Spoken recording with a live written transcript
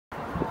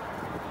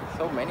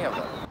so many of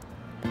them.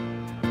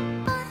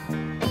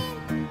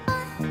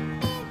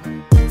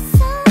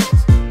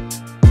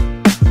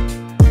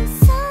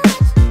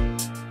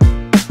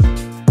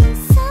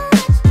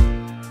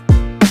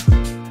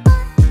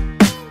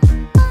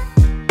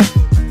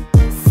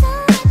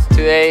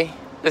 Today,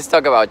 let's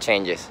talk about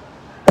changes.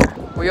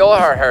 We all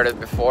have heard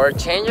it before.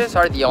 Changes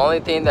are the only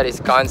thing that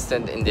is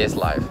constant in this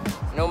life.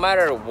 No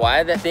matter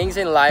what, things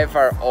in life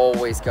are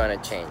always gonna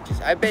change.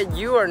 I bet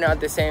you are not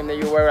the same that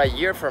you were a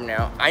year from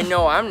now. I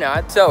know I'm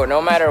not. So no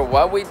matter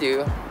what we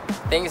do,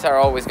 things are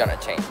always gonna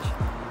change.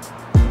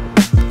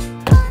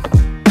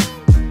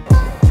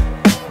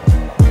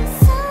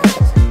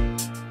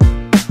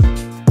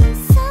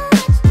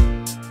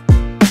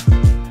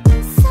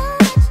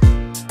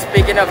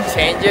 Speaking of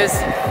changes,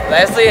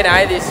 Leslie and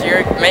I this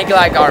year make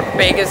like our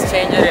biggest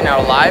changes in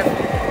our life,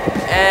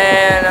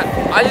 and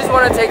I just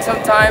want to take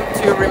some time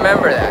to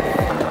remember that.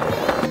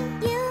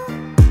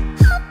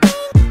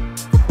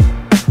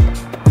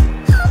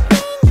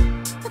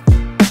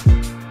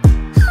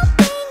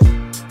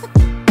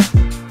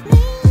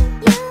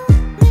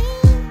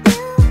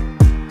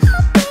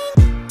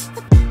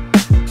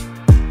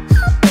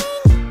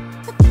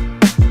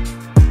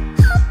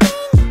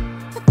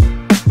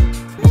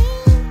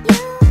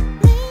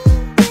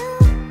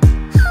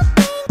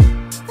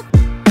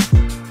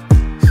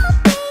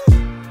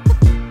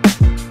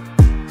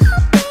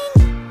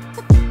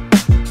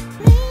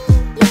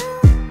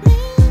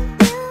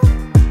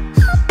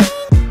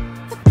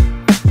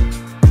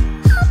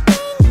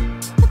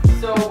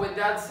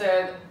 That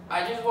said,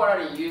 I just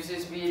wanted to use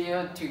this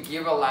video to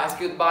give a last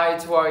goodbye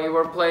to our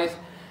Ybor place.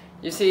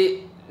 You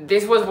see,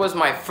 this was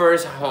my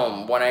first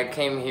home when I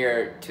came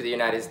here to the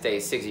United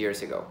States 6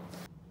 years ago.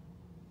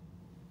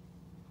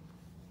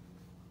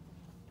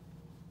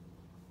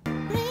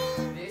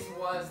 This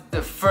was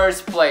the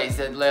first place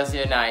that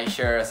Leslie and I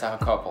shared as a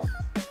couple.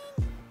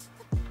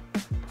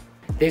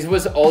 This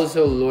was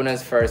also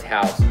Luna's first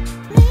house.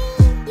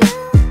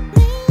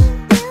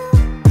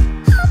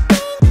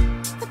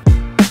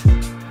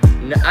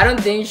 I don't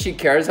think she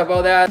cares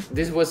about that.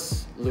 This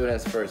was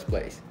Luna's first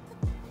place.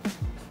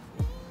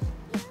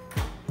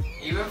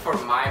 Even for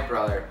my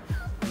brother.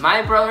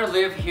 My brother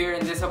lived here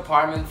in this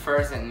apartment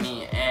first than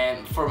me,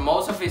 and for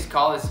most of his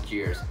college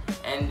years.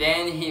 And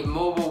then he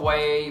moved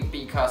away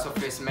because of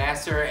his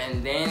master,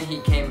 and then he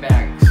came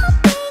back.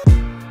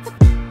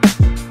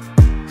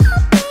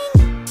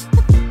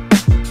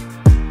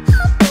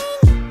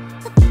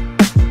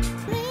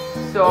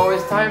 So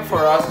it's time for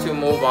us to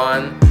move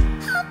on.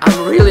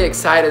 I'm really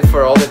excited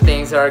for all the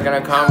things that are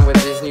gonna come with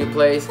this new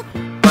place,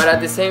 but at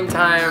the same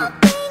time,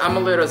 I'm a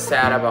little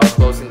sad about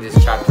closing this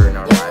chapter in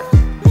our life.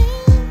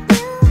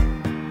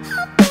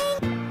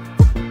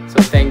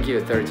 So thank you,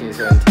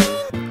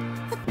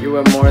 1317. You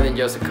were more than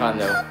just a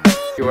condo.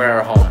 You were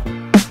our home.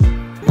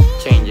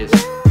 Changes.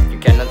 You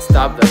cannot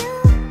stop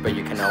them, but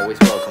you can always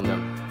welcome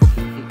them.